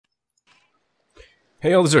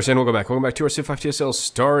Hey all, this is Arsen, welcome back. Welcome back to our Civ 5 TSL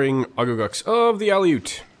starring Agugux of the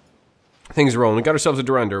Aleut. Things are rolling. We got ourselves a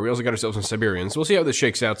Durender. We also got ourselves some Siberians. We'll see how this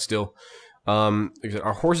shakes out still. Our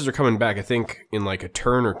horses are coming back, I think, in like a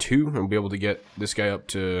turn or two. And we'll be able to get this guy up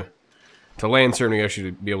to Lancer, and we actually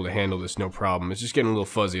be able to handle this no problem. It's just getting a little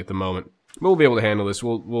fuzzy at the moment. But we'll be able to handle this.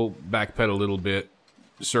 We'll backpedal a little bit,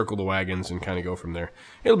 circle the wagons, and kind of go from there.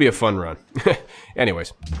 It'll be a fun run. Anyways,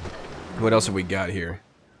 what else have we got here?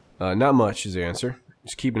 Not much is the answer.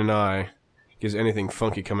 Just keeping an eye, because anything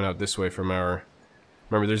funky coming out this way from our...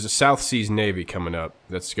 Remember, there's a South Seas Navy coming up.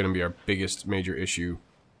 That's going to be our biggest major issue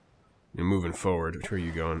in moving forward. Which way are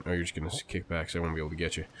you going? Oh, you're just going to kick back, so I won't be able to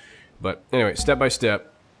get you. But anyway, step by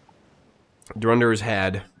step, Durender is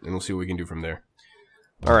had, and we'll see what we can do from there.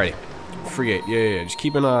 Alrighty. Frigate, yeah. Just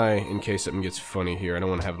keep an eye in case something gets funny here. I don't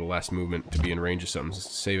want to have the last movement to be in range of something.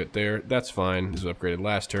 Just save it there. That's fine. This was upgraded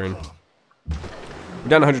last turn. We're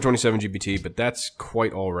down to 127 GPT, but that's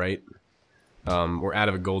quite alright. We're out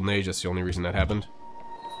of a golden age, that's the only reason that happened.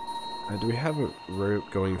 Do we have a route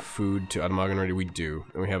going food to Automagon already? We do.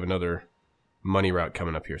 And we have another money route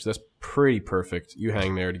coming up here, so that's pretty perfect. You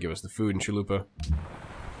hang there to give us the food and Chalupa.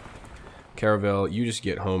 Caravel, you just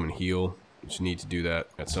get home and heal. You just need to do that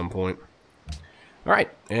at some point. Alright,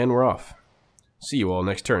 and we're off. See you all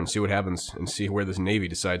next turn, see what happens, and see where this Navy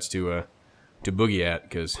decides to boogie at,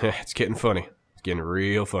 because it's getting funny. Getting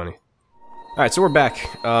real funny. Alright, so we're back.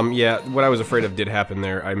 Yeah, what I was afraid of did happen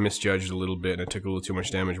there. I misjudged a little bit and I took a little too much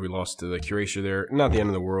damage. We lost to the Curation there. Not the end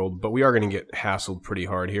of the world, but we are going to get hassled pretty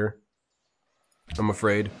hard here, I'm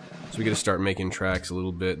afraid. So we got to start making tracks a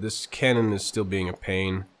little bit. This cannon is still being a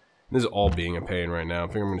pain. This is all being a pain right now. I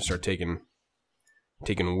think I'm going to start taking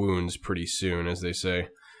wounds pretty soon, as they say.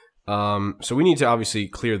 So we need to obviously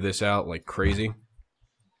clear this out like crazy.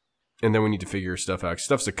 And then we need to figure stuff out.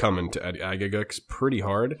 Stuff's a-coming to Agugux pretty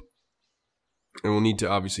hard. And we'll need to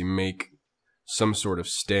obviously make some sort of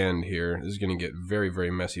stand here. This is going to get very, very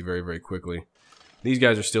messy very, very quickly. These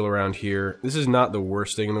guys are still around here. This is not the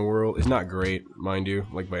worst thing in the world. It's not great, mind you,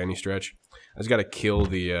 like by any stretch. I just got to kill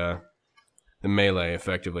the melee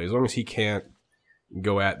effectively. As long as he can't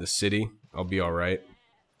go at the city, I'll be alright.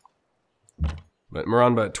 But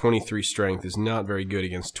Maramba at 23 strength is not very good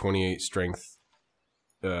against 28 strength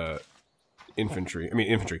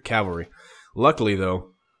cavalry. Luckily,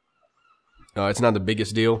 though, it's not the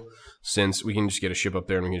biggest deal, since we can just get a ship up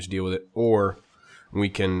there and we can just deal with it, or we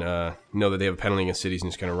can know that they have a penalty against cities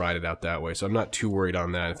and just kind of ride it out that way. So I'm not too worried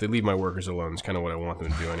on that. If they leave my workers alone, it's kind of what I want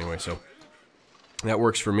them to do anyway, so that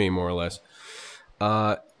works for me, more or less.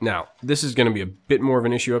 Now, this is going to be a bit more of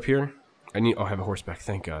an issue up here. I have a horseback,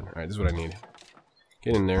 thank God. Alright, this is what I need.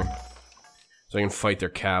 Get in there, so I can fight their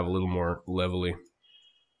cav a little more levelly.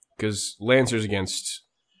 Because Lancers against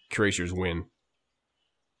Cuirassiers win.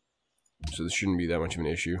 So this shouldn't be that much of an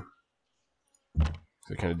issue.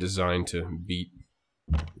 They're kind of designed to beat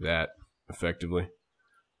that effectively.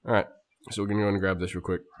 Alright, so we're going to go and grab this real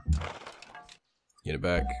quick. Get it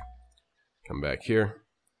back. Come back here.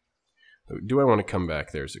 Do I want to come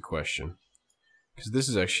back there is the question. Because this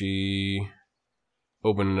is actually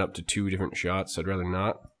opening up to 2 different shots. I'd rather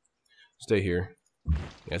not. Stay here.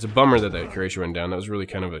 Yeah, it's a bummer that that Curation went down. That was really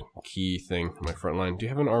kind of a key thing in my front line. Do you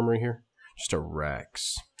have an armory here? Just a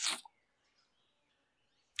Rax.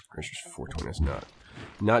 Cuiration's 420 is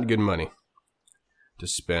not good money to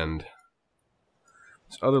spend.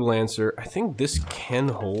 This other Lancer, I think this can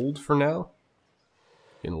hold for now.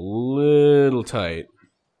 Getting a little tight.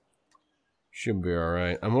 Should be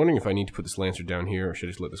alright. I'm wondering if I need to put this Lancer down here, or should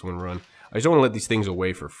I just let this one run? I just don't want to let these things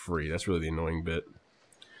away for free. That's really the annoying bit.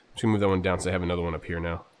 I'm just going to move that one down so I have another one up here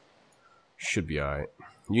now. Should be alright.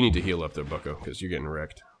 You need to heal up there, bucko, because you're getting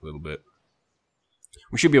wrecked a little bit.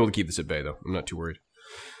 We should be able to keep this at bay, though. I'm not too worried.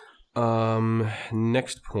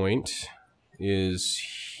 Next point is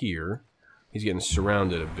here. He's getting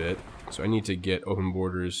surrounded a bit, so I need to get open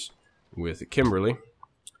borders with Kimberly.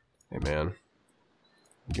 Hey, man.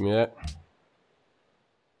 Give me that.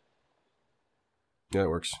 Yeah, that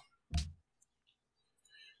works.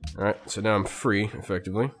 Alright, so now I'm free,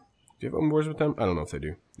 effectively. Do you have open borders with them? I don't know if they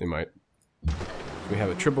do. They might. We have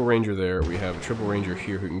a triple ranger there. We have a triple ranger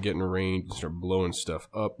here who can get in range and start blowing stuff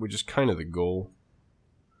up, which is kind of the goal.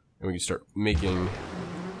 And we can start making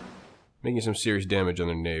some serious damage on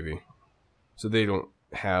their navy. So they don't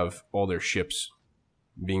have all their ships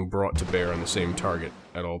being brought to bear on the same target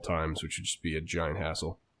at all times, which would just be a giant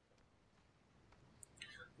hassle.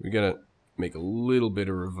 We gotta make a little bit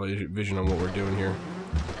of revision on what we're doing here.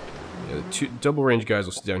 Yeah, the 2 double range guys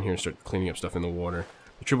will sit down here and start cleaning up stuff in the water.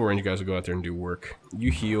 The triple range guys will go out there and do work.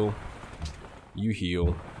 You heal. You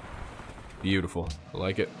heal. Beautiful. I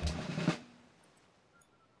like it.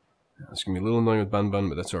 It's going to be a little annoying with Bun Bun,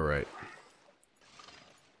 but that's alright.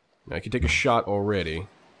 Now, I could take a shot already.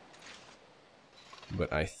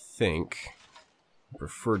 But I think what I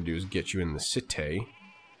prefer to do is get you in the cité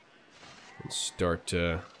and start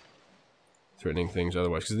threatening things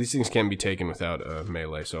otherwise. Because these things can't be taken without a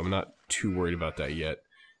melee, so I'm not too worried about that yet.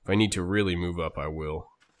 If I need to really move up, I will.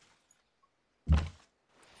 But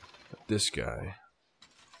this guy...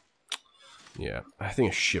 yeah, I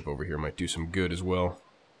think a ship over here might do some good as well.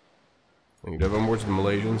 Do I have on boards with the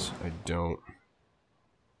Malaysians? I don't.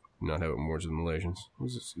 Not have it on boards with the Malaysians.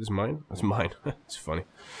 Is this mine? That's mine. It's funny.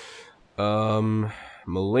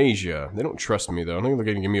 Malaysia. They don't trust me, though. I don't think they're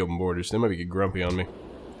going to give me open borders. They might be grumpy on me.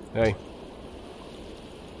 Hey.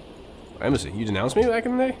 Embassy, you denounced me back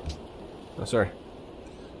in the day? Oh, sorry.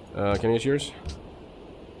 Can I get yours?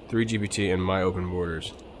 3 GPT and my open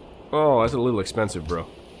borders. Oh, that's a little expensive, bro.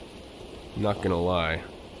 Not gonna lie.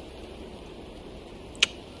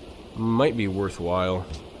 Might be worthwhile.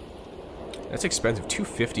 That's expensive.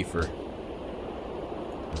 $250 for...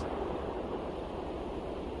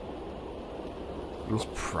 it's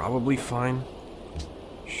probably fine.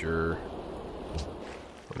 Sure.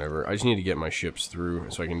 Whatever. I just need to get my ships through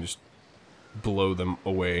so I can just blow them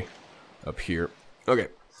away up here. Okay.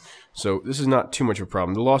 So, this is not too much of a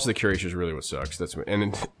problem. The loss of the curation is really what sucks. That's what,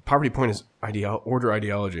 and poverty point is order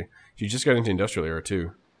ideology. She just got into Industrial Era,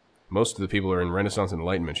 too. Most of the people are in Renaissance and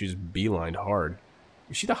Enlightenment. She just beelined hard.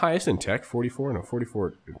 Is she the highest in tech? 44? No,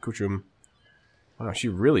 44 at Kuchum. Wow, she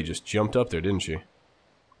really just jumped up there, didn't she?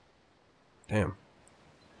 Damn.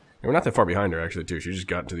 And we're not that far behind her, actually, too. She just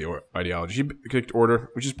got into the ideology. She picked order,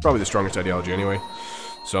 which is probably the strongest ideology anyway.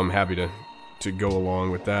 So I'm happy to go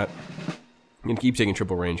along with that. I'm going to keep taking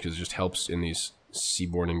triple range because it just helps in these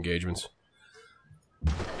seaborne engagements.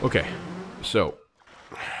 Okay, so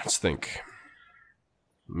let's think.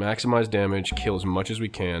 Maximize damage, kill as much as we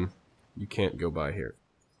can. You can't go by here.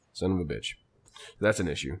 Son of a bitch. That's an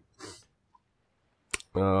issue.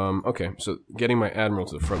 Okay, so getting my admiral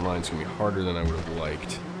to the front line is going to be harder than I would have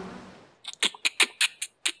liked.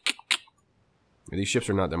 These ships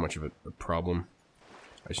are not that much of a problem.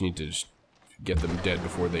 I just need to just get them dead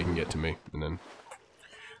before they can get to me, and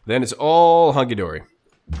then it's all hunky-dory.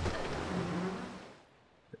 The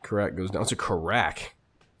Karak goes down. It's a Karak.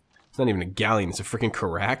 It's not even a galleon, it's a freaking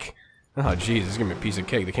Karak. Oh, jeez, this is gonna be a piece of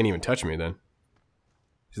cake. They can't even touch me then.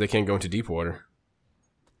 Because they can't go into deep water.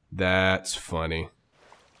 That's funny.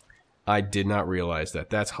 I did not realize that.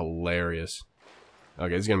 That's hilarious.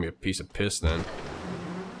 Okay, this is gonna be a piece of piss then.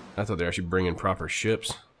 I thought they were actually bringing proper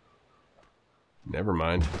ships. Never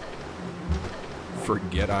mind.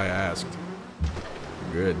 Forget I asked.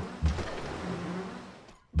 Good.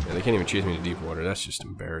 Yeah, they can't even chase me to deep water. That's just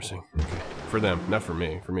embarrassing. Okay. For them, not for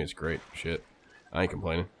me. For me, it's great. Shit. I ain't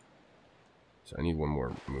complaining. So I need one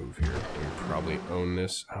more move here. We can probably own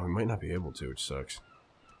this. Oh, we might not be able to, which sucks.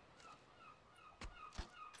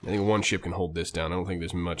 I think one ship can hold this down. I don't think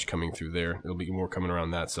there's much coming through there. There'll be more coming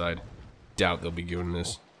around that side. Doubt they'll be doing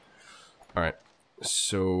this. Alright.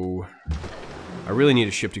 So... I really need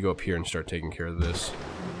a ship to go up here and start taking care of this.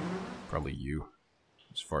 Probably you.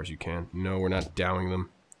 As far as you can. No, we're not dowing them.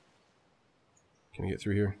 Can I get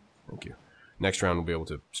through here? Thank you. Next round we'll be able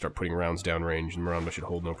to start putting rounds downrange, and Miranda should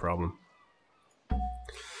hold no problem.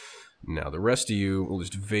 Now, the rest of you will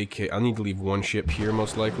just vacate. I'll need to leave one ship here,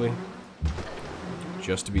 most likely.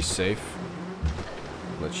 Just to be safe.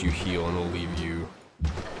 Let you heal, and we'll leave you,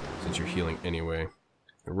 since you're healing anyway.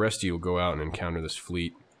 The rest of you will go out and encounter this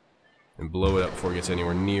fleet. And blow it up before it gets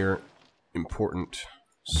anywhere near important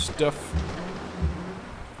stuff.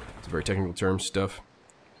 It's a very technical term, stuff.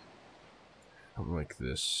 I don't like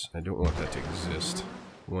this. I don't want that to exist.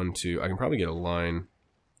 1, 2. I can probably get a line.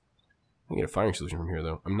 I can get a firing solution from here,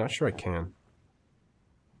 though. I'm not sure I can.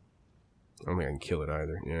 I don't think I can kill it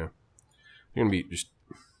either. Yeah. You're gonna be just...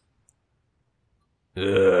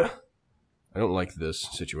 ugh. I don't like this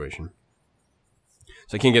situation.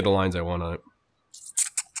 So I can't get the lines I want on it.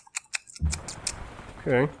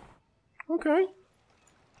 Okay. Okay.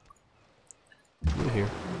 In here.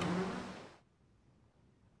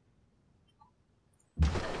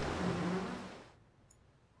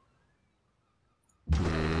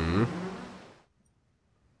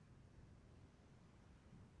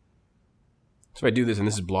 So if I do this and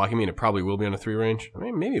this is blocking me, and it probably will be on a 3 range. I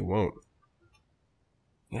mean, maybe it won't.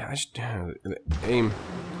 Yeah, I just the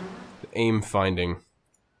aim finding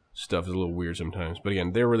stuff is a little weird sometimes. But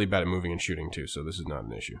again, they're really bad at moving and shooting too, so this is not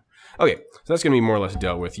an issue. Okay, so that's going to be more or less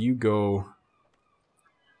dealt with. You go...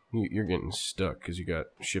 You're getting stuck because you got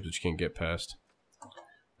ships that you can't get past.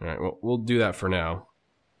 Alright, well, we'll do that for now.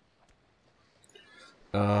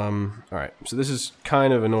 Alright, so this is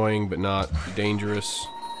kind of annoying, but not dangerous.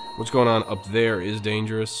 What's going on up there is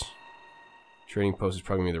dangerous. Trading post is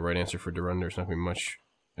probably going to be the right answer for Durunda. There's not going to be much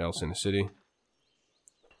else in the city.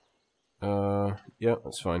 Yeah,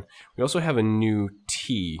 that's fine. We also have a new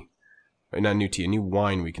tea. Not a new tea, a new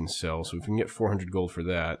wine we can sell. So if we can get 400 gold for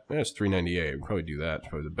that, that's 398. We'll probably do that. It's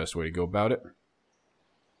probably the best way to go about it.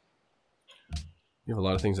 You have a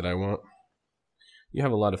lot of things that I want. You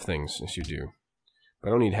have a lot of things, yes you do. But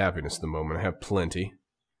I don't need happiness at the moment. I have plenty.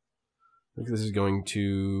 I think this is going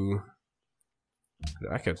to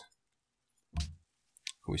Akkad.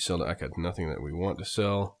 We sell to Akkad. Nothing that we want to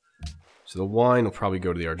sell. So the wine will probably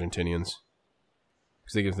go to the Argentinians.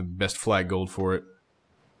 Because they give the best flag gold for it.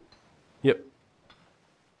 Yep.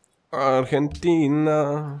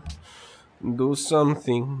 Argentina, do some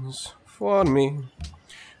things for me.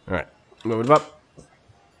 Alright, move it up.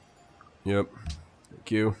 Yep.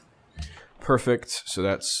 Thank you. Perfect. So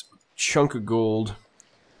that's a chunk of gold.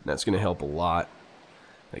 That's going to help a lot.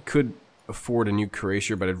 I could afford a new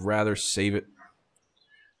Croatia, but I'd rather save it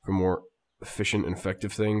for more efficient and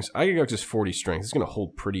effective things. Agugux is 40 strength. It's going to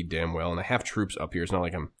hold pretty damn well, and I have troops up here. It's not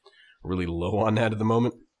like I'm really low on that at the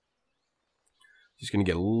moment. Just going to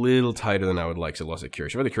get a little tighter than I would like, so I lost that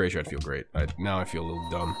Croatia. If I had the Croatia, I'd feel great. Now I feel a little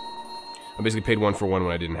dumb. I basically paid 1 for 1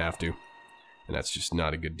 when I didn't have to. And that's just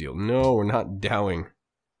not a good deal. No, we're not dowing.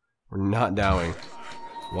 We're not dowing.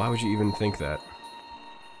 Why would you even think that?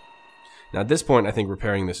 Now, at this point, I think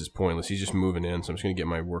repairing this is pointless. He's just moving in, so I'm just going to get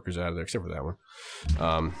my workers out of there, except for that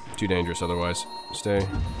one. Too dangerous otherwise. Stay.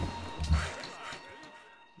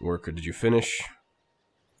 Worker, did you finish?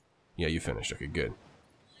 Yeah, you finished. Okay, good.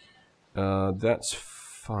 That's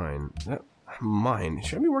fine. That mine.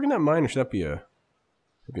 Should I be working that mine, or should that be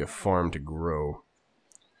a farm to grow?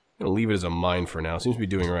 I'm going to leave it as a mine for now. Seems to be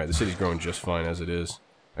doing right. The city's growing just fine as it is.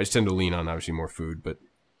 I just tend to lean on, obviously, more food, but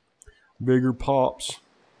bigger pops.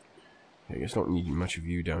 I guess I don't need much of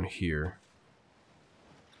you down here.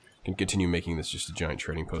 Can continue making this just a giant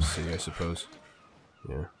trading post city, I suppose.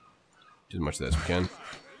 Yeah. Do as much of that as we can.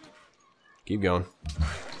 Keep going.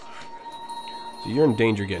 So you're in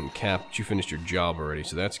danger of getting capped, but you finished your job already,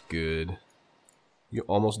 so that's good. You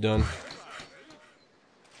almost done?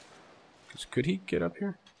 Could he get up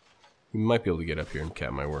here? He might be able to get up here and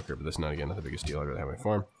cap my worker, but that's not, again, not the biggest deal. I'd rather have my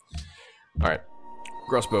farm. Alright.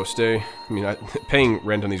 Crossbow, stay. I mean, paying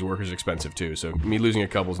rent on these workers is expensive, too, so me losing a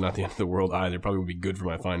couple is not the end of the world either. Probably would be good for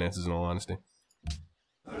my finances, in all honesty.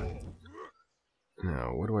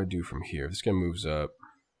 Now, what do I do from here? If this guy moves up...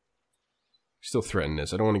 Still threaten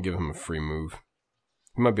this. I don't want to give him a free move.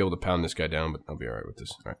 He might be able to pound this guy down, but I'll be alright with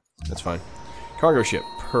this. Alright, that's fine. Cargo ship,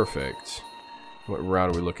 perfect. What route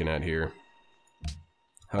are we looking at here?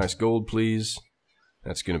 Highest gold, please.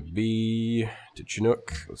 That's going to be to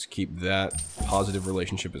Chinook. Let's keep that positive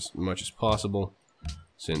relationship as much as possible,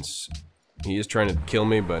 since he is trying to kill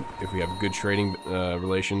me, but if we have good trading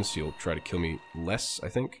relations, he'll try to kill me less, I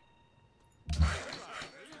think.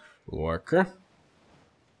 Worker.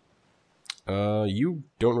 You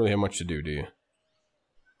don't really have much to do you?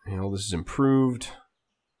 All this is improved.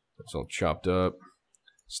 That's all chopped up.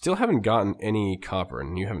 Still haven't gotten any copper,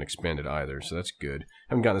 and you haven't expanded either, so that's good.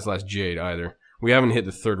 Haven't gotten this last jade either. We haven't hit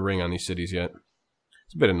the 3rd ring on these cities yet.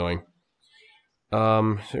 It's a bit annoying. So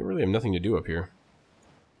I really have nothing to do up here.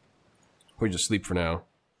 We just sleep for now.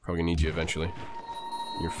 Probably need you eventually.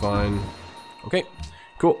 You're fine. Okay,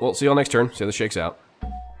 cool. Well, see you all next turn. See how this shakes out.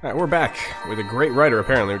 Alright, we're back with a great writer,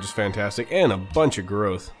 apparently, which is fantastic, and a bunch of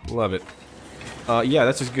growth. Love it. Yeah,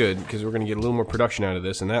 that's just good, because we're going to get a little more production out of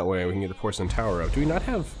this, and that way we can get the porcelain tower up. Do we not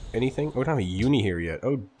have anything? Oh, we don't have a uni here yet.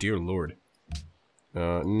 Oh, dear lord.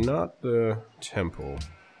 Not the temple.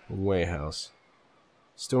 Wayhouse.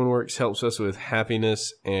 Stoneworks helps us with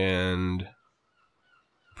happiness and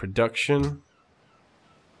production.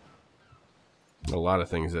 A lot of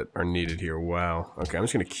things that are needed here. Wow. Okay, I'm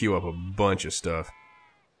just going to queue up a bunch of stuff.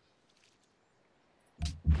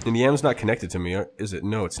 And the Am's not connected to me, is it?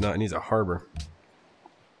 No, it's not. It needs a harbor.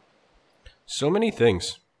 So many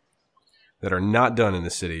things that are not done in the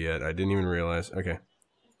city yet. I didn't even realize. Okay.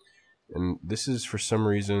 And this is for some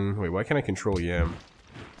reason... Wait, why can't I control Yam?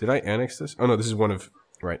 Did I annex this? Oh no, this is one of...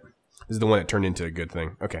 Right. This is the one that turned into a good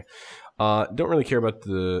thing. Okay. Don't really care about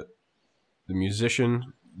the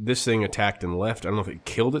musician. This thing attacked and left. I don't know if it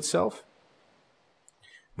killed itself.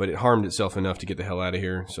 But it harmed itself enough to get the hell out of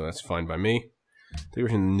here. So that's fine by me. The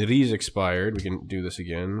Nri's expired. We can do this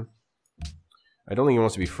again. I don't think he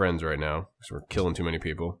wants to be friends right now, because we're killing too many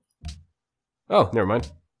people. Oh, never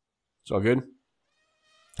mind. It's all good.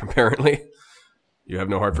 Apparently. You have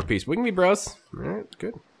no heart for peace. We can be bros. Alright,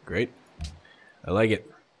 good. Great. I like it.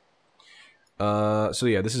 So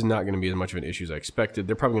yeah, this is not going to be as much of an issue as I expected.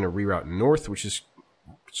 They're probably going to reroute north, which is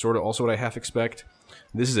sort of also what I half expect.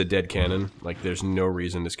 This is a dead cannon. Like, there's no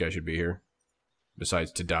reason this guy should be here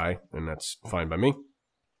besides to die, and that's fine by me. I'm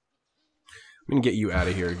going to get you out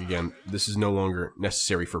of here. Again, this is no longer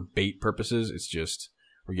necessary for bait purposes. It's just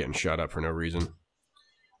we're getting shot up for no reason.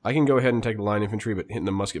 I can go ahead and take the line infantry, but hitting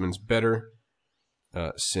the musketmen's better.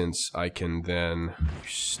 Since I can then... You're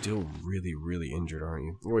still really, really injured, aren't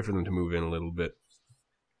you? I'll wait for them to move in a little bit.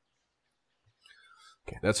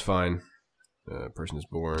 Okay, that's fine. Person is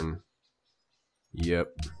born. Yep.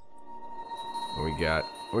 What we got?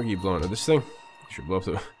 What are you blowing? Oh, this thing? Should blow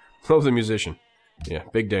up the musician. Yeah,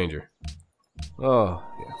 big danger. Oh,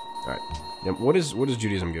 yeah. Alright. Yeah, what does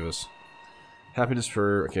Judaism give us? Happiness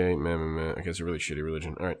for... Okay, okay, it's a really shitty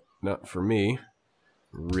religion. Alright, not for me.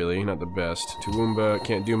 Really, not the best. Toowoomba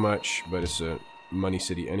can't do much, but it's a money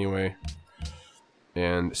city anyway.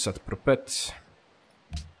 And Satpropet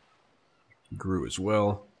grew as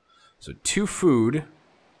well. So 2 food.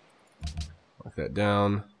 Lock that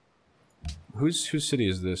down. Whose city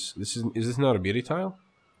is this? Is this not a beauty tile?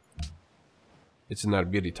 It's not a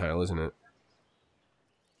beauty tile, isn't it?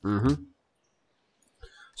 Mm-hmm.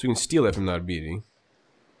 So we can steal that from not a beauty.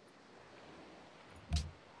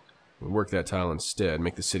 Work that tile instead,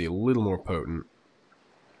 make the city a little more potent.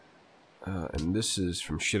 And this is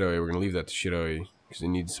from Shiroi. We're going to leave that to Shiroi because it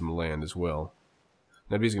needs some land as well.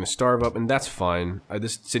 Nobody's going to starve up, and that's fine.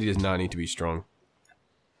 This city does not need to be strong.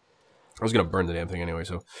 I was going to burn the damn thing anyway,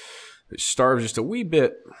 so if it starves just a wee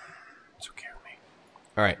bit, it's okay with me.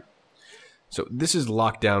 Alright, so this is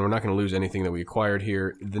locked down. We're not going to lose anything that we acquired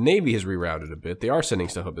here. The Navy has rerouted a bit. They are sending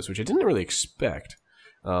stuff up this, which I didn't really expect.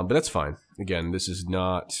 But that's fine. Again, this is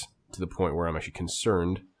not to the point where I'm actually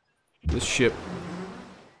concerned. This ship,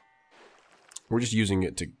 we're just using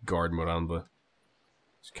it to guard Moranba.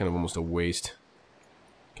 It's kind of almost a waste.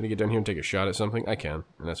 Can I get down here and take a shot at something? I can,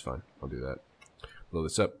 and that's fine. I'll do that. Blow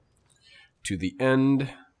this up to the end.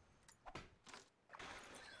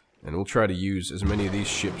 And we'll try to use as many of these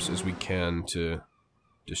ships as we can to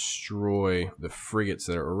destroy the frigates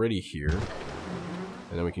that are already here.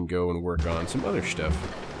 And then we can go and work on some other stuff.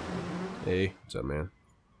 Hey, what's up, man?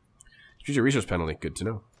 Future resource penalty, good to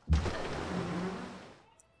know.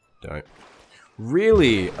 Die.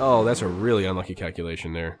 Really? Oh, that's a really unlucky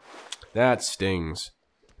calculation there. That stings.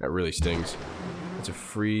 That really stings. That's a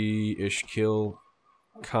free-ish kill.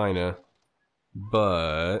 Kinda.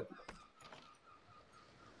 But...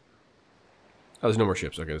 Oh, there's no more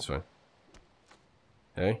ships. Okay, that's fine.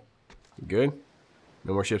 Hey? You good?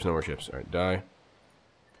 No more ships, no more ships. Alright, die.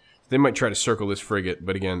 They might try to circle this frigate,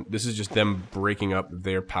 but again, this is just them breaking up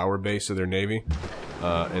their power base of their navy.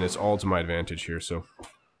 And it's all to my advantage here, so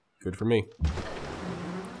good for me.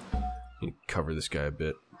 Need to cover this guy a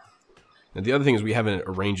bit. And the other thing is we have a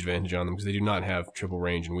range advantage on them, because they do not have triple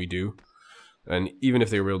range, and we do. And even if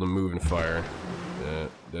they were able to move and fire,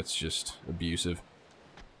 that's just abusive.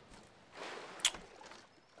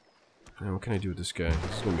 Now, what can I do with this guy?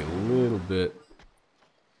 This is going to be a little bit...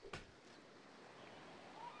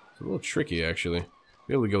 It's a little tricky, actually.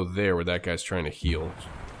 Be able to go there where that guy's trying to heal.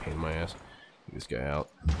 Pain in my ass. Get this guy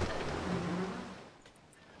out.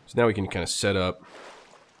 So now we can kind of set up,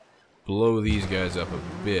 blow these guys up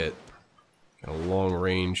a bit. Got a long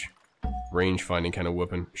range finding kind of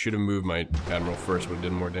weapon. Should have moved my admiral first, would have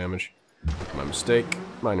done more damage. My mistake.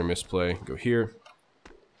 Minor misplay. Go here.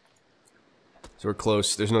 So we're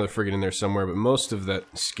close. There's another frigate in there somewhere, but most of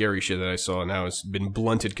that scary shit that I saw now has been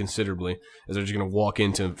blunted considerably, as they're just going to walk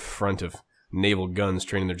into front of naval guns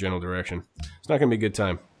training their general direction. It's not going to be a good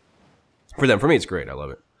time. For them. For me, it's great. I love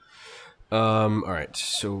it. Alright,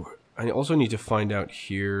 so I also need to find out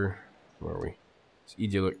here... Where are we? It's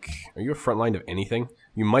Idiolic. Are you a front line of anything?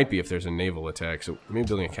 You might be if there's a naval attack, so maybe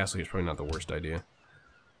building a castle here is probably not the worst idea.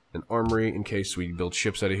 An armory in case we build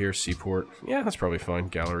ships out of here. Seaport. Yeah, that's probably fine.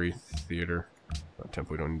 Gallery, theater...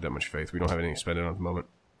 Temple, we don't need that much faith. We don't have anything expended on at the moment.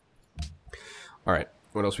 Alright,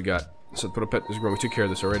 what else we got? So Propet is growing. We took care of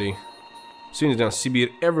this already. Students down Sibir.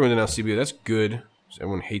 Everyone down Sibir. That's good. So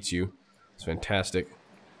everyone hates you. It's fantastic.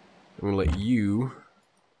 I'm going to let you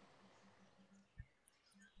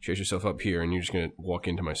chase yourself up here, and you're just going to walk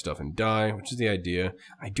into my stuff and die, which is the idea.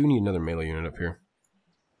 I do need another melee unit up here.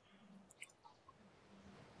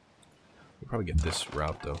 We'll probably get this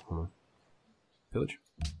route, though. Hold on. Pillage.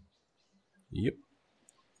 Yep.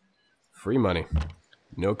 Free money.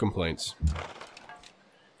 No complaints.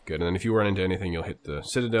 Good, and then if you run into anything, you'll hit the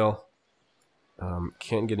Citadel.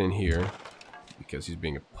 Can't get in here because he's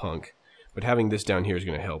being a punk. But having this down here is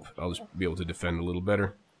going to help. I'll just be able to defend a little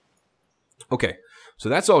better. Okay, so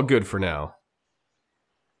that's all good for now.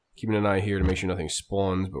 Keeping an eye here to make sure nothing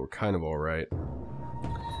spawns, but we're kind of alright.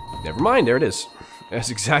 Never mind, there it is.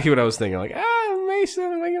 That's exactly what I was thinking. Like, Mason,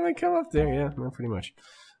 am I gonna come up there? Yeah, no, pretty much.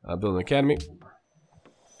 Build an academy.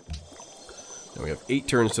 And we have 8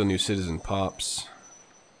 turns till new citizen pops.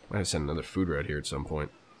 Might have to send another food route here at some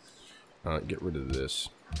point. Get rid of this.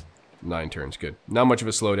 9 turns, good. Not much of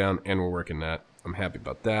a slowdown, and we're working that. I'm happy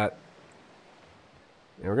about that.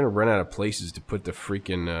 And we're gonna run out of places to put the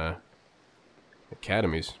freaking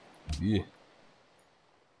academies. Yeah.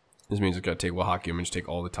 This means I've got to take Oaxaca image, take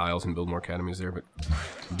all the tiles, and build more academies there. But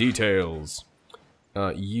details.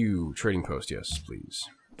 You trading post, yes, please.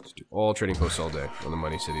 Let's do all trading posts all day on the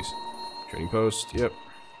money cities. Trading post, yep.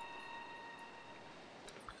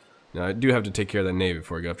 Now I do have to take care of that navy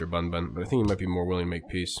before I go after Bun Bun, but I think he might be more willing to make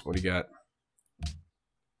peace. What do you got?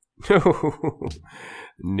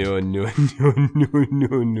 No. Are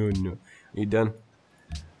you done?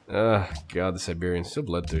 God, the Siberians so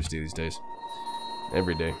bloodthirsty these days.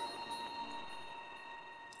 Every day.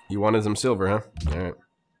 You wanted some silver, huh? Alright.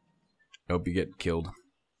 Hope you get killed.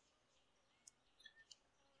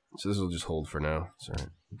 So this will just hold for now. Sorry.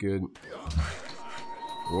 Good.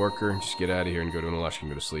 Worker, just get out of here and go to an Alaska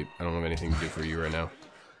and go to sleep. I don't have anything to do for you right now. I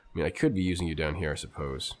mean, I could be using you down here, I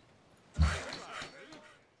suppose.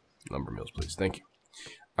 Lumber mills, please. Thank you.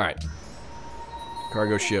 Alright.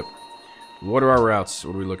 Cargo ship. What are our routes?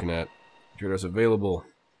 What are we looking at? Trade routes available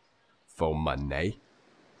for money.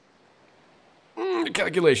 The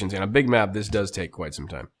calculations. And a big map, this does take quite some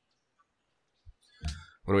time.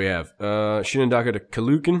 What do we have? Shinadaka to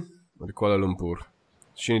Kalukan or to Kuala Lumpur?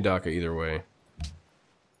 Shinadaka either way.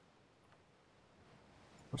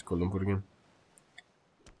 What's Kuala Lumpur again?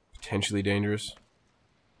 Potentially dangerous.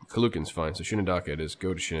 Kalukan's fine, so Shinadaka it is.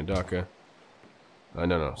 Go to Shinadaka.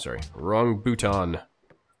 No, sorry. Wrong Bhutan.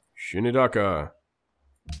 Shinadaka.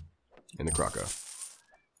 And the Krakow.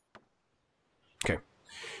 Okay.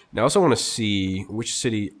 Now I also want to see which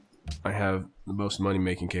city I have the most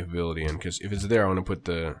money-making capability in, because if it's there, I want to put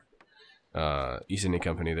the East India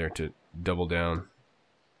Company there to double down.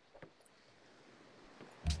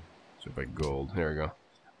 So by gold. There we go.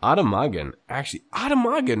 Atamagan. Actually,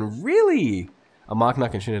 Atamagan, really?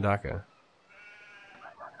 Amaknak and Shinadaka.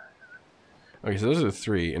 Okay, so those are the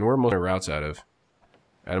 3, and where are most of our routes out of?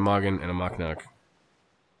 Atamagan and Amaknak.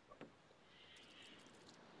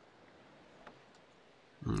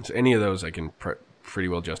 So any of those I can pretty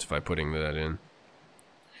well justify putting that in.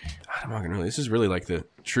 Atamagan, really, this is really like the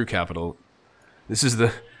true capital. This is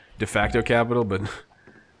the de facto capital, but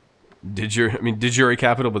de jure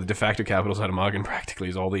capital, but the de facto capital is Atamagan practically,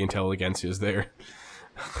 is all the intelligentsia is there.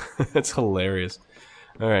 That's hilarious.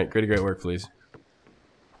 Alright, great work, please.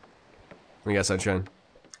 We got Sunshine.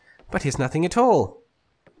 But he's nothing at all.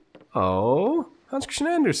 Oh, Hans Christian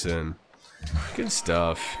Andersen. Good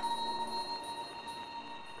stuff.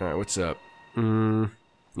 Alright, what's up? You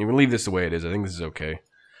can leave this the way it is. I think this is okay.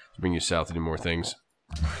 Bring you south to do more things.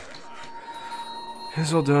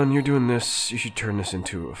 It's all done. You're doing this. You should turn this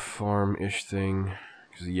into a farm-ish thing.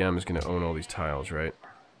 Because the Yam is going to own all these tiles, right?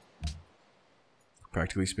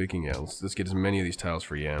 Practically speaking, yeah. Let's get as many of these tiles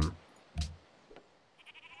for Yam.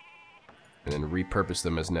 And then repurpose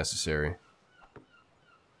them as necessary.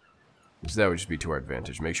 Because that would just be to our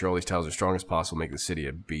advantage. Make sure all these tiles are strong as possible. Make the city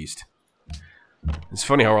a beast. It's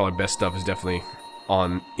funny how all our best stuff is definitely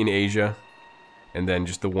in Asia. And then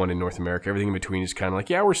just the one in North America. Everything in between is kind of like,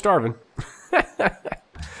 yeah, we're starving.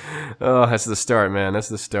 Oh, that's the start, man. That's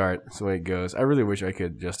the start. That's the way it goes. I really wish I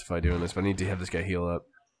could justify doing this, but I need to have this guy heal up.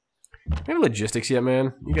 Do you have logistics yet,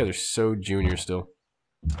 man? You guys are so junior still.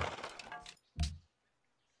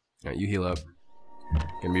 Alright, you heal up.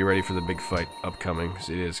 Gonna be ready for the big fight upcoming, because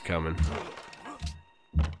it is coming.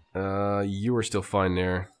 You are still fine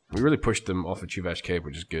there. We really pushed them off of Chuvash Cape,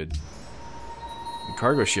 which is good. The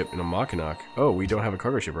cargo ship in a Mackinac. Oh, we don't have a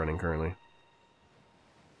cargo ship running currently.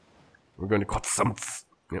 We're going to Quatsams.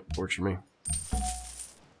 Yep, works for me.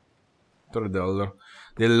 Torre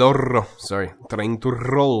dell'Oro. Sorry. Trying to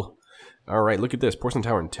roll. Alright, look at this. Porcelain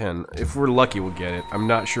Tower in 10. If we're lucky, we'll get it. I'm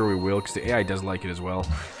not sure we will, because the AI does like it as well.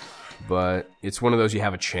 But it's one of those you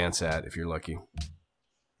have a chance at if you're lucky.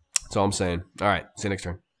 That's all I'm saying. Alright, see you next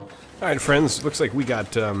turn. Alright, friends. Looks like we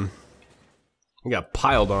got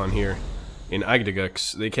piled on here in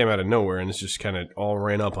Agugux. They came out of nowhere, and it's just kind of all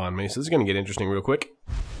ran up on me. So this is going to get interesting real quick.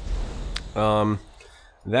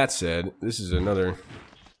 That said, this is another...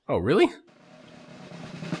 Oh, really?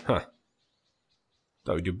 Huh.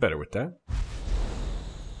 Thought we'd do better with that.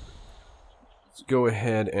 Let's go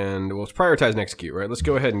ahead and... Well, let's prioritize and execute, right? Let's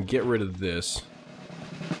go ahead and get rid of this.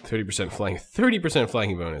 30% flanking. 30%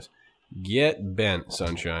 flanking bonus. Get bent,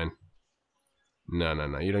 Sunshine. No, no,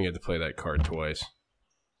 no. You don't get to play that card twice.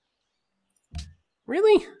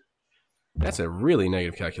 Really? That's a really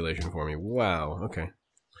negative calculation for me. Wow, okay.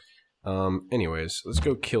 Anyways, let's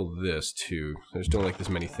go kill this, too. I just don't like this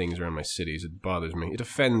many things around my cities. It bothers me. It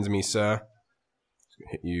offends me, sir.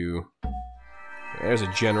 Hit you. There's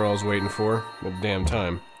a general I was waiting for. At damn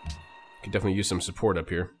time. Could definitely use some support up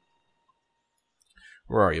here.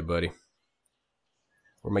 Where are you, buddy?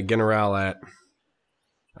 Where my general at?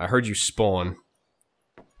 I heard you spawn.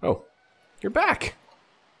 Oh, you're back!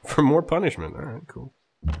 For more punishment. Alright, cool.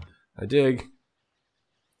 I dig.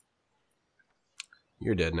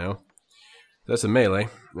 You're dead now. That's a melee.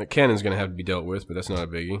 That cannon's gonna have to be dealt with, but that's not a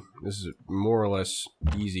biggie. This is a more or less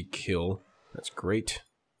easy kill. That's great.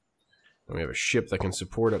 Then we have a ship that can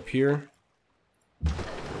support up here.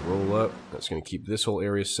 Roll up. That's gonna keep this whole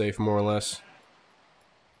area safe, more or less.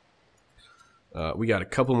 We got a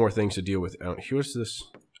couple more things to deal with out here. What's this?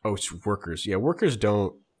 Oh, it's workers. Yeah, workers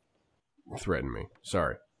don't threaten me.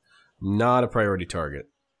 Sorry. Not a priority target.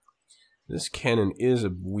 This cannon is a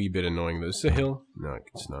wee bit annoying, though. Is this a hill? No,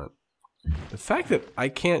 it's not. The fact that I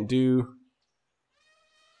can't do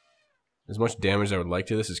as much damage as I would like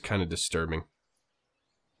to this is kind of disturbing.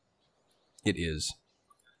 It is.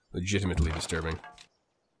 Legitimately disturbing.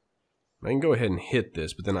 I can go ahead and hit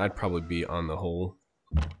this, but then I'd probably be on the hole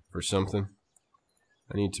for something.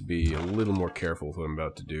 I need to be a little more careful with what I'm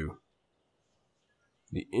about to do.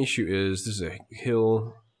 The issue is, this is a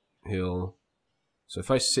hill. So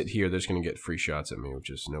if I sit here, they're just going to get free shots at me, which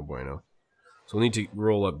is no bueno. So we'll need to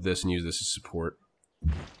roll up this and use this as support.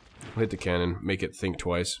 Hit the cannon, make it think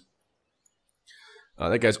twice.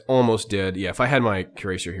 That guy's almost dead. Yeah, if I had my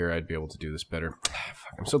Curacer here, I'd be able to do this better.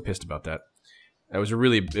 I'm so pissed about that. That was a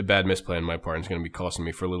really bad misplay on my part, and it's going to be costing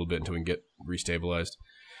me for a little bit until we can get restabilized.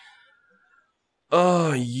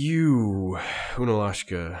 You...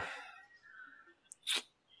 Unalashka.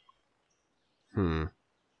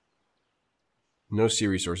 No sea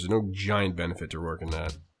resources, no giant benefit to working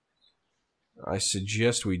that. I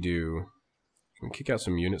suggest we do... Can we kick out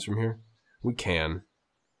some units from here? We can.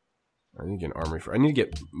 I need to get an armory for... I need to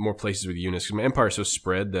get more places with units, because my empire is so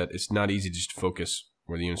spread that it's not easy to just focus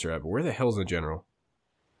where the units are at. But where the hell's the general?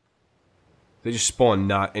 They just spawn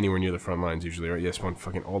not anywhere near the front lines usually, right? Yeah, they spawn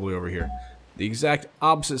fucking all the way over here. The exact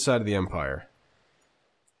opposite side of the empire.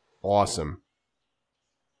 Awesome.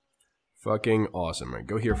 Fucking awesome. Right,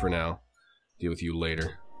 go here for now. Deal with you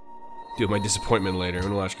later. Deal with my disappointment later.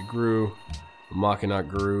 Unalashka grew. Mackinac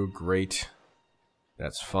grew. Great.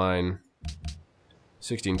 That's fine.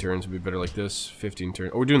 16 turns would be better like this. 15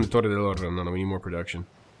 turns. Oh, we're doing the Torre del Oro. No, we need more production.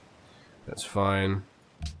 That's fine.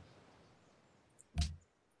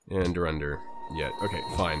 And Durunder. Yeah, okay,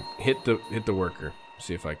 fine. Hit the worker.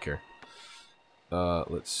 See if I care.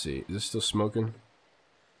 Let's see. Is this still smoking?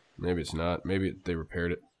 Maybe it's not. Maybe they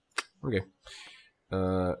repaired it. Okay.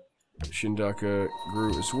 Shindaka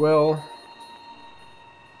grew as well.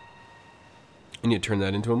 I need to turn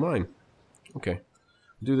that into a mine. Okay.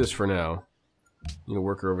 Do this for now. Need a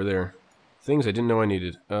worker over there. Things I didn't know I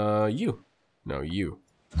needed. You. No, you.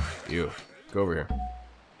 You. Go over here.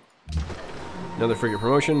 Another frigate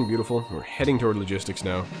promotion. Beautiful. We're heading toward logistics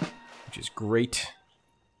now, which is great.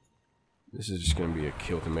 This is just going to be a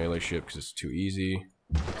kill with a melee ship because it's too easy.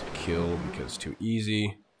 It's a kill because it's too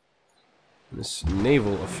easy. And this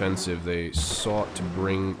naval offensive they sought to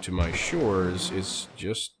bring to my shores is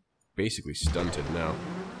just basically stunted now.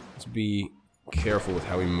 Let's be careful with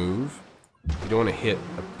how we move. We don't want to hit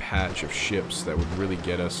a patch of ships that would really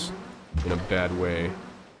get us in a bad way.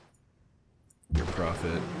 Your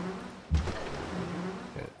profit.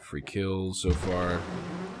 Okay, free kills so far.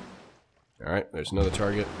 Alright, there's another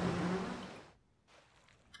target.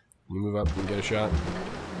 Can you move up and get a shot?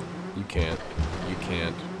 You can't. You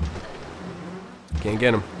can't. Can't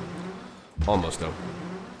get him. Almost, though.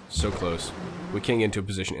 So close. We can't get into a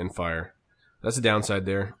position and fire. That's the downside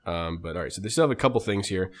there. But alright, so they still have a couple things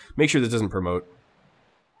here. Make sure this doesn't promote.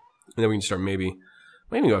 And then we can start maybe...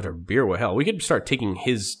 Might even go after Birwa. Hell, we could start taking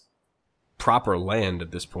his proper land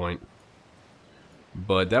at this point.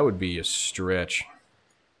 But that would be a stretch.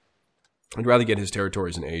 I'd rather get his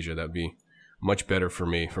territories in Asia. That would be much better for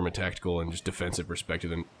me from a tactical and just defensive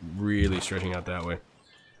perspective than really stretching out that way.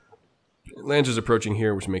 Lancers approaching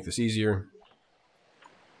here, which make this easier.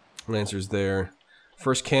 Lancers there.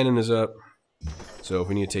 First cannon is up. So if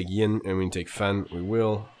we need to take Yin and we need to take Fan, we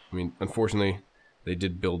will. I mean, unfortunately, they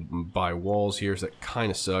did build by walls here, so that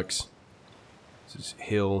kind of sucks. This is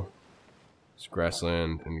hill. It's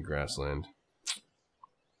grassland and grassland.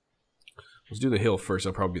 Let's do the hill first.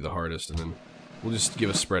 That'll probably be the hardest, and then we'll just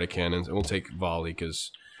give a spread of cannons, and we'll take volley,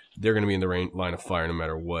 because they're going to be in the line of fire no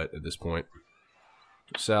matter what at this point.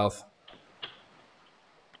 South.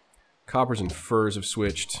 Coppers and furs have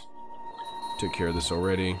switched. Took care of this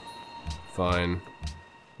already. Fine.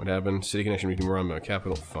 What happened? City connection between Moran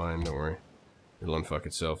capital. Fine, don't worry. It'll unfuck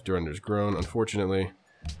itself. Durander's grown, unfortunately.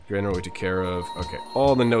 Durandor we took care of. Okay,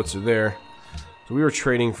 all the notes are there. So we were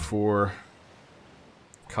trading for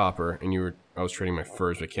copper, and I was trading my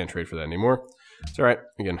furs, but I can't trade for that anymore. It's alright.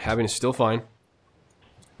 Again, having is still fine.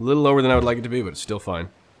 A little lower than I would like it to be, but it's still fine.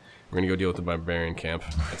 We're gonna go deal with the barbarian camp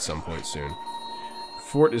at some point soon.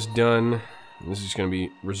 Fort is done. This is gonna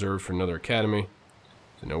be reserved for another academy.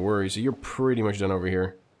 So no worries. So you're pretty much done over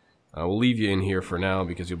here. We'll leave you in here for now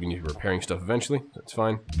because you'll be repairing stuff eventually. That's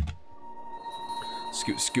fine.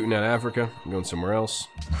 Scooting out of Africa. I'm going somewhere else.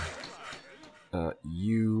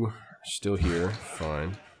 You are still here.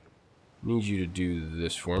 Fine. Need you to do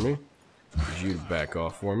this for me. Need you to back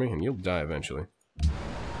off for me, and you'll die eventually.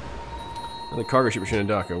 The cargo ship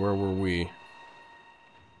Shinadaka. Where were we?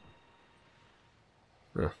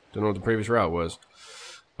 Don't know what the previous route was.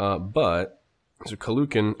 But so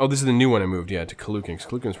Kalukin. Oh, this is the new one I moved. Yeah, to Kalukin. Because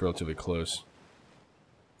Kalukin's relatively close.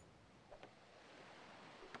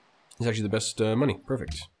 It's actually the best money.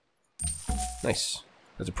 Perfect. Nice.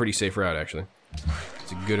 That's a pretty safe route, actually.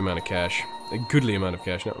 It's a good amount of cash. A goodly amount of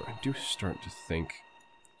cash. Now, I do start to think...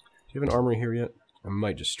 Do you have an armory here yet? I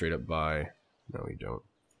might just straight up buy... No, we don't.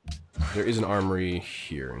 There is an armory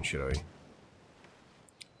here in Shiroi.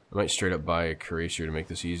 I might straight up buy a cuirassier to make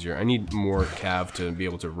this easier. I need more cav to be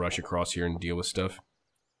able to rush across here and deal with stuff.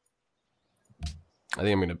 I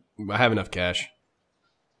think I'm gonna... I have enough cash.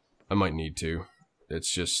 I might need to.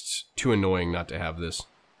 It's just too annoying not to have this.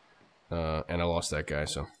 And I lost that guy,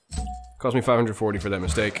 so... Cost me 540 for that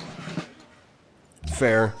mistake.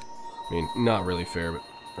 Fair. I mean, not really fair, but...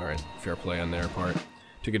 Alright, fair play on their part.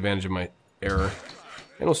 Took advantage of my error.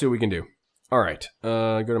 And we'll see what we can do. Alright,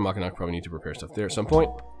 go to Mackinac. Probably need to prepare stuff there at some point.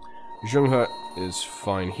 Zhonghut is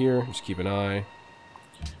fine here. Just keep an eye.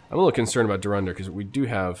 I'm a little concerned about Durandar, because we do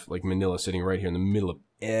have, like, Manila sitting right here in the middle of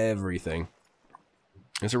everything.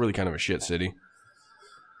 It's a really kind of a shit city.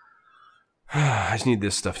 I just need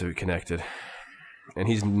this stuff to be connected. And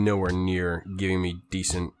he's nowhere near giving me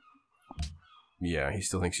decent... Yeah, he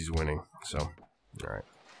still thinks he's winning, so... Alright.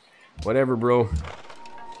 Whatever, bro.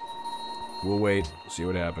 We'll wait, see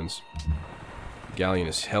what happens. Galleon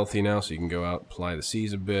is healthy now, so you can go out, ply the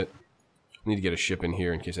seas a bit. Need to get a ship in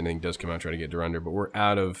here in case anything does come out, try to get Durandar, but we're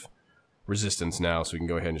out of resistance now, so we can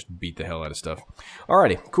go ahead and just beat the hell out of stuff.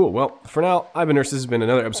 Alrighty, cool. Well, for now, I've been Nurse. This has been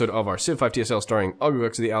another episode of our Civ 5 TSL starring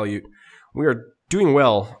Agugux of the Aleut. We are doing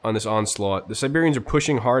well on this onslaught. The Siberians are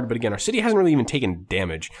pushing hard, but again, our city hasn't really even taken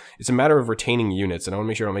damage. It's a matter of retaining units, and I want to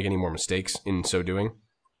make sure I don't make any more mistakes in so doing.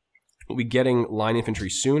 We'll be getting line infantry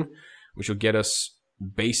soon, which will get us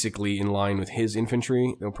basically in line with his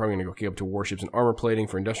infantry. They're probably going to go kick up to warships and armor plating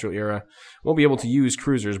for industrial era. Won't be able to use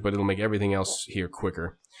cruisers, but it'll make everything else here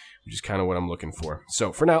quicker, which is kind of what I'm looking for.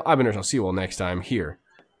 So for now, I've been Nurse. I'll see you all next time here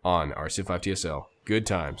on our Civ 5 TSL. Good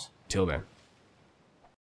times. Till then.